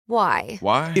Why?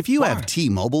 Why? If you have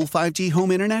T-Mobile 5G home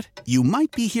internet, you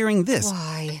might be hearing this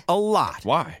Why? a lot.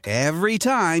 Why? Every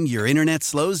time your internet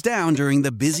slows down during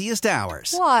the busiest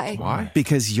hours. Why? Why?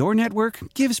 Because your network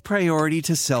gives priority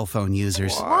to cell phone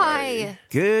users. Why?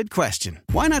 Good question.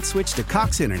 Why not switch to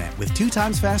Cox Internet with 2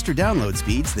 times faster download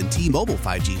speeds than T-Mobile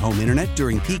 5G home internet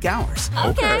during peak hours?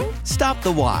 Okay. Stop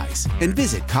the whys and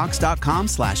visit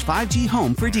cox.com/5G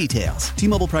home for details.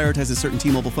 T-Mobile prioritizes certain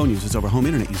T-Mobile phone users over home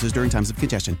internet users during times of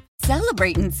congestion.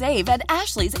 Celebrate and save at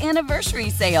Ashley's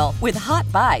Anniversary Sale. With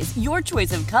Hot Buys, your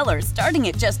choice of colors starting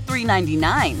at just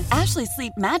 $3.99. Ashley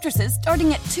Sleep mattresses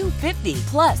starting at $2.50.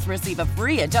 Plus, receive a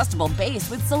free adjustable base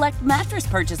with select mattress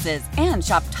purchases. And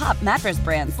shop top mattress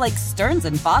brands like Stearns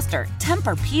 & Foster,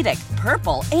 Tempur-Pedic,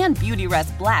 Purple, and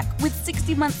Beautyrest Black with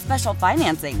 60-month special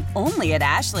financing. Only at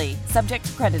Ashley. Subject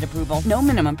to credit approval. No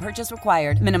minimum purchase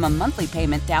required. Minimum monthly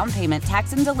payment, down payment,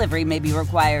 tax, and delivery may be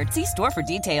required. See store for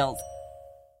details.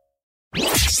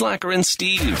 Slacker and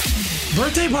Steve.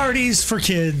 Birthday parties for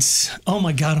kids. Oh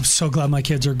my God, I'm so glad my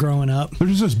kids are growing up.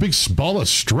 There's this big ball of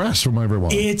stress from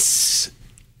everyone.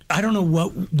 I don't know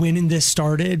when this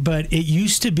started, but it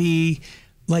used to be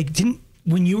like,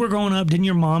 when you were growing up, didn't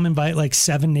your mom invite like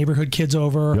 7 neighborhood kids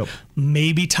over, Yep.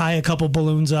 maybe tie a couple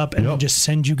balloons up and Yep. just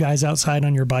send you guys outside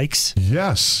on your bikes?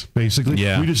 Yes, basically.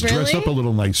 Yeah. We just dressed up a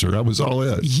little nicer. That was all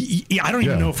it. Yeah, I don't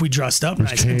even know if we dressed up There's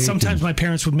nice. And cake sometimes my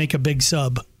parents would make a big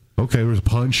sub. Okay, there was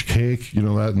punch, cake,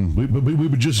 that, and we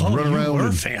would just run around. You were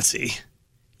and, fancy.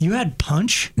 You had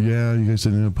punch? Yeah, you guys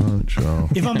didn't have punch. Oh.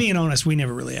 If I'm being honest, we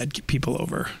never really had people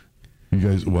over. You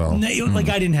guys, well. Like,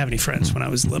 I didn't have any friends when I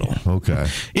was little. Okay.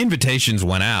 Invitations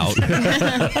went out.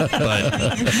 But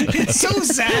It's so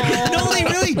sad. No, they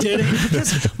really didn't.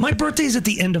 Because my birthday's at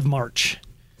the end of March.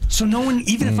 So no one,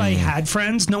 even if I had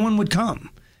friends, no one would come.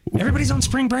 Everybody's on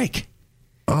spring break.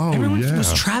 Oh, Everyone yeah.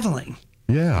 was traveling.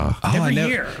 Yeah. Every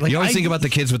year. Like, you always think about the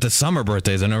kids with the summer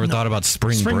birthdays. I never thought about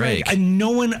spring break. And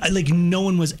no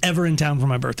one was ever in town for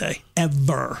my birthday.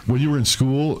 Ever. When you were in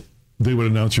school, they would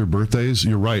announce your birthdays.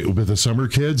 You're right. With the summer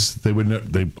kids, they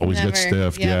always Never. get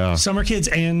stiffed. Yep. Yeah. Summer kids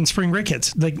and spring break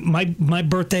kids. Like my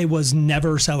birthday was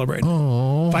never celebrated.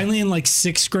 Oh. Finally, in like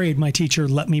 6th grade, my teacher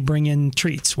let me bring in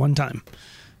treats one time.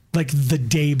 Like the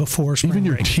day before spring Even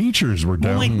your break. teachers were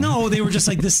down. Well, like, no, they were just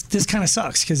like, this kind of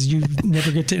sucks because you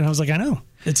never get to. And I was like, I know,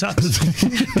 it sucks.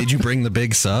 Did you bring the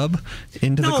big sub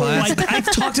into the class? No, I've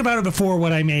talked about it before,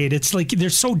 what I made. It's like, they're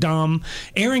so dumb.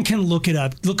 Aaron can look it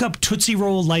up. Look up Tootsie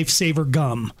Roll Lifesaver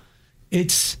Gum.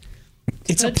 It's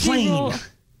a plane.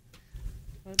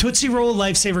 Tootsie Roll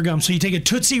Lifesaver Gum. So you take a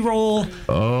Tootsie Roll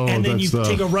and then you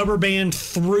take a rubber band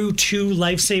through 2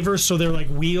 Lifesavers. So they're like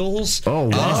wheels. Oh, wow.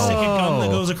 And a stick of gum that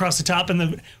goes across the top, and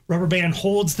the rubber band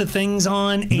holds the things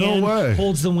on and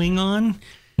holds the wing on.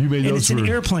 You made and those it's an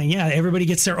airplane. Yeah, everybody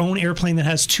gets their own airplane that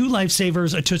has 2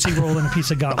 Lifesavers, a Tootsie Roll, and a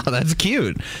piece of gum. Oh, that's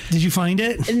cute. Did you find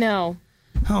it? No.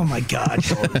 Oh my God.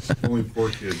 Only 4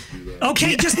 kids do that.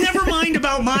 Okay, just never mind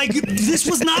about this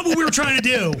was not what we were trying to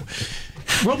do.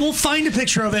 Well, we'll find a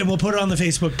picture of it and we'll put it on the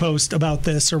Facebook post about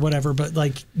this or whatever. But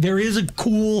like, there is a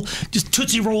cool, just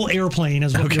Tootsie Roll airplane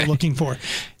is what you're looking for.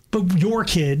 But your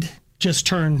kid just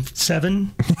turned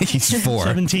 7. He's 4.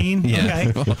 17. Yeah,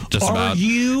 Okay. just about. Are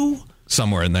you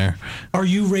somewhere in there? Are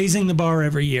you raising the bar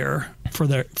every year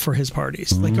for his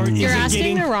parties? Like, You're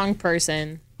asking the wrong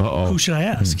person. Who should I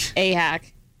ask?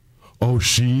 A-Hack. Oh,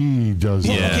 she does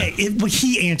Well, that. okay,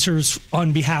 he answers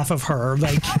on behalf of her.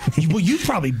 Like, well, you've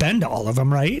probably been to all of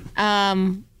them, right?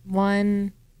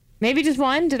 One, maybe just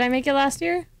one. Did I make it last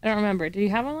year? I don't remember. Did you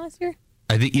have one last year?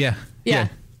 I think, yeah. Yeah.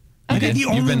 I think the You've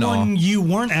only been to all. one you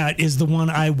weren't at is the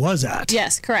one I was at.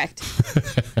 Yes, correct.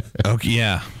 Okay,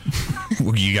 yeah.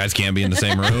 Well, you guys can't be in the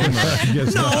same room?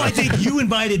 Or? No, I think you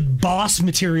invited boss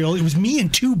material. It was me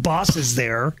and 2 bosses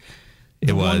there.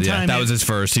 It was, one yeah. time That was his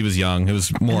first. He was young. It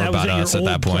was more and that was about at us your at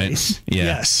that old point. place. Yeah.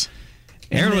 Yes.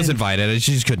 Aaron was then- invited.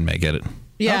 She just couldn't make it.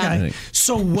 Yeah. Okay.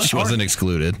 So what She wasn't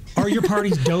excluded. are your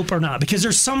parties dope or not? Because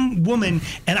there's some woman,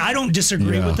 and I don't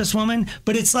disagree with this woman,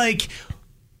 but it's like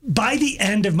by the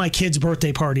end of my kids'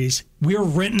 birthday parties, we're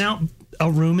renting out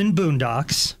a room in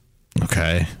Boondocks.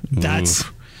 Okay. That's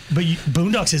Oof. but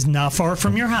Boondocks is not far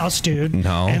from your house, dude.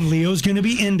 No. And Leo's going to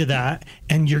be into that,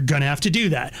 and you're going to have to do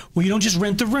that. Well, you don't just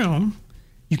rent the room.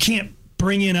 You can't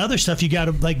bring in other stuff. You got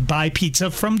to like buy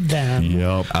pizza from them.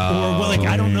 Yep. Or well, like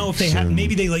I don't know if they have.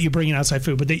 Maybe they let you bring in outside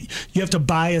food, but you have to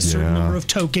buy a certain number of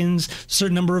tokens,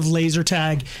 certain number of laser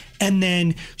tag, and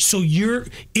then so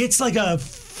it's like a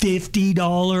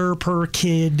 $50 per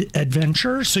kid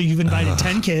adventure. So you've invited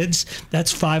 10 kids.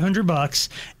 That's $500,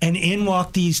 and in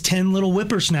walk these 10 little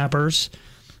whippersnappers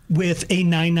with a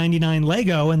 $9.99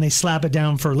 Lego and they slap it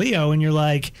down for Leo, and you're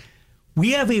like,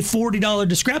 we have a $40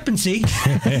 discrepancy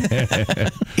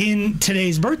in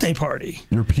today's birthday party.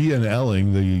 You're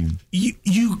P&Ling the...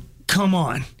 You come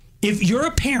on. If you're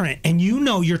a parent and you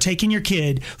know you're taking your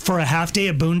kid for a half day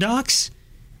at Boondocks,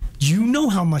 you know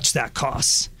how much that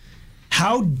costs.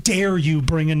 How dare you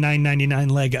bring a $9.99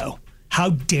 Lego? How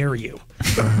dare you?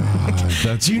 You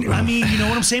know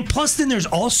what I'm saying? Plus, then there's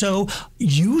also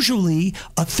usually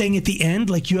a thing at the end,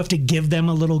 like you have to give them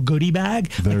a little goodie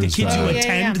bag. Like the kids who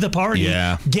attend the party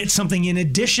get something in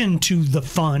addition to the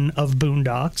fun of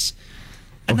Boondocks.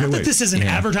 And not that this is an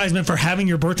advertisement for having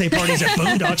your birthday parties at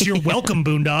Boondocks. You're welcome,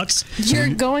 Boondocks. You're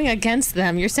going against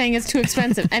them. You're saying it's too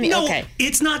expensive.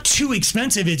 It's not too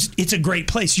expensive. It's a great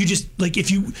place. You just like if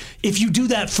you do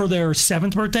that for their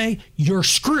 7th birthday, you're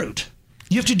screwed.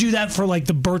 You have to do that for like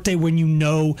the birthday when you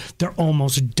know they're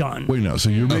almost done. Wait, no. So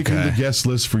you're making the guest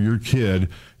list for your kid,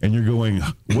 and you're going,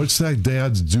 what's that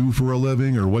dad's do for a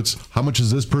living, or how much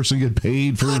does this person get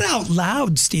paid for? Not out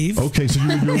loud, Steve. Okay, so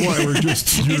you're what?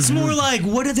 It's more like,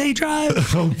 what do they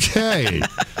drive? Okay.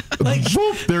 Like,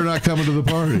 whoop, they're not coming to the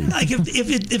party. Like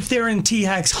if they're in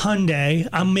T-Hax Hyundai,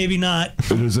 I'm maybe not.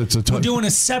 We're doing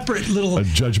a separate little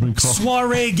judgment call.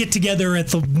 Soiree get together at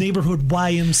the neighborhood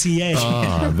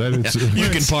YMCA. Then it's you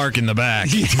can park in the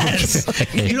back. Yes.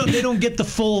 They don't get the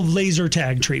full laser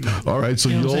tag treatment. All right,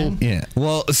 so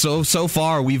Well, so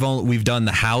far we've done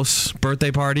the house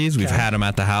birthday parties. We've had them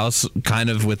at the house,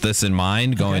 kind of with this in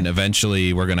mind. Going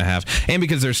eventually, we're gonna have, and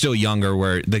because they're still younger,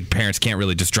 where the parents can't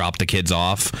really just drop the kids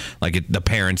off. Like the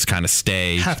parents kind of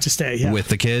have to stay with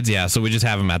the kids. Yeah, so we just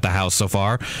have them at the house so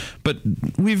far, but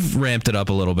we've ramped it up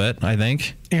a little bit, I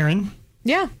think. Aaron?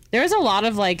 Yeah, there's a lot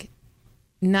of like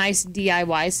nice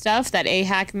DIY stuff that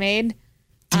AHAC made.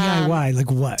 DIY, like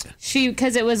what?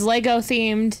 Because it was Lego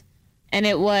themed, and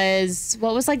it was,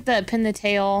 what was like the pin the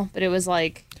tail, but it was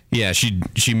like... Yeah, she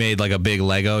made like a big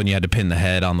Lego, and you had to pin the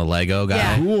head on the Lego guy.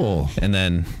 Yeah. Cool. And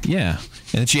then,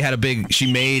 she had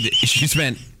she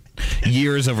spent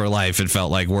years of her life, it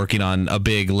felt like, working on a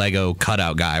big Lego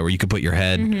cutout guy where you could put your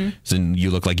head and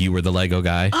you look like you were the Lego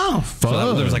guy. Oh, fun.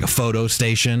 So there was like a photo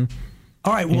station.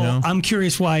 All right, well, I'm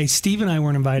curious why Steve and I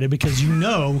weren't invited, because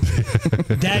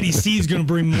Daddy Steve's going to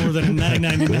bring more than a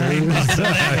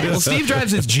 $9.99. Well, Steve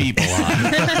drives his Jeep a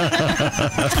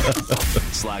lot.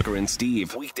 Slacker and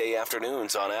Steve, weekday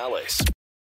afternoons on Alice.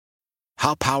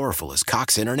 How powerful is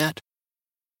Cox Internet?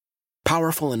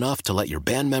 Powerful enough to let your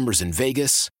band members in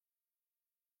Vegas,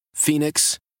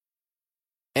 Phoenix,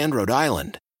 and Rhode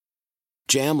Island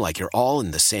jam like you're all in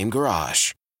the same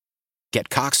garage. Get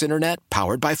Cox Internet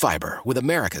powered by fiber with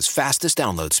America's fastest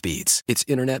download speeds. It's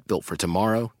internet built for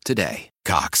tomorrow, today.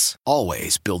 Cox,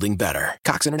 always building better.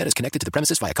 Cox Internet is connected to the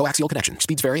premises via coaxial connection.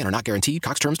 Speeds vary and are not guaranteed.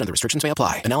 Cox terms and other restrictions may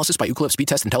apply. Analysis by Ookla Speed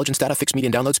Test Intelligence Data. Fixed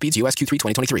median download speeds. US Q3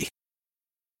 2023.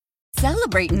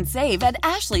 Celebrate and save at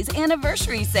Ashley's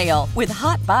Anniversary Sale. With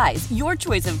Hot Buys, your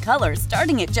choice of colors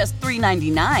starting at just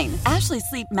 $3.99. Ashley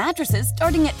Sleep mattresses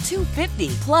starting at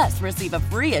 $2.50. Plus, receive a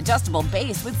free adjustable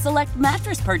base with select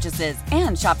mattress purchases.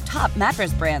 And shop top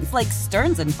mattress brands like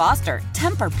Stearns & Foster,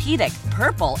 Tempur-Pedic,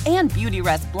 Purple, and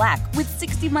Beautyrest Black with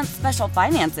 60-month special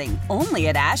financing. Only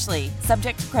at Ashley.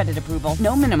 Subject to credit approval.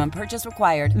 No minimum purchase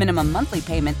required. Minimum monthly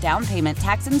payment, down payment,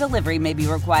 tax, and delivery may be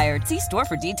required. See store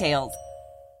for details.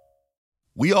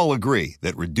 We all agree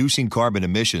that reducing carbon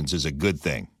emissions is a good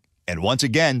thing. And once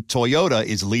again, Toyota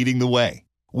is leading the way.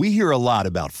 We hear a lot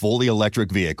about fully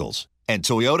electric vehicles, and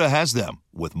Toyota has them,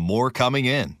 with more coming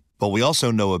in. But we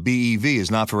also know a BEV is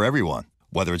not for everyone,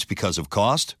 whether it's because of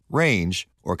cost, range,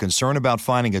 or concern about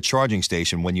finding a charging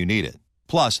station when you need it.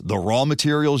 Plus, the raw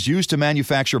materials used to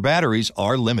manufacture batteries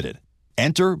are limited.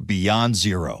 Enter Beyond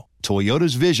Zero,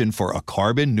 Toyota's vision for a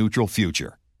carbon-neutral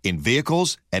future. In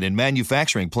vehicles and in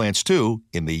manufacturing plants, too,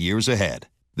 in the years ahead.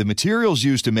 The materials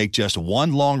used to make just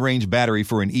one long-range battery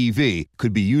for an EV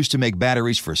could be used to make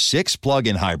batteries for 6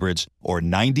 plug-in hybrids or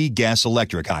 90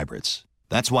 gas-electric hybrids.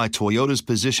 That's why Toyota's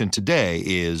position today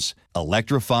is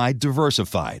electrified,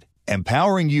 diversified,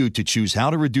 empowering you to choose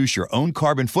how to reduce your own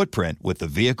carbon footprint with the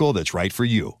vehicle that's right for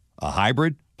you, a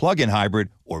hybrid, plug-in hybrid,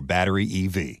 or battery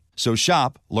EV. So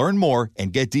shop, learn more,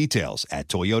 and get details at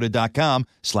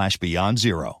toyota.com/beyond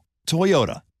zero.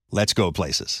 Toyota, let's go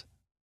places.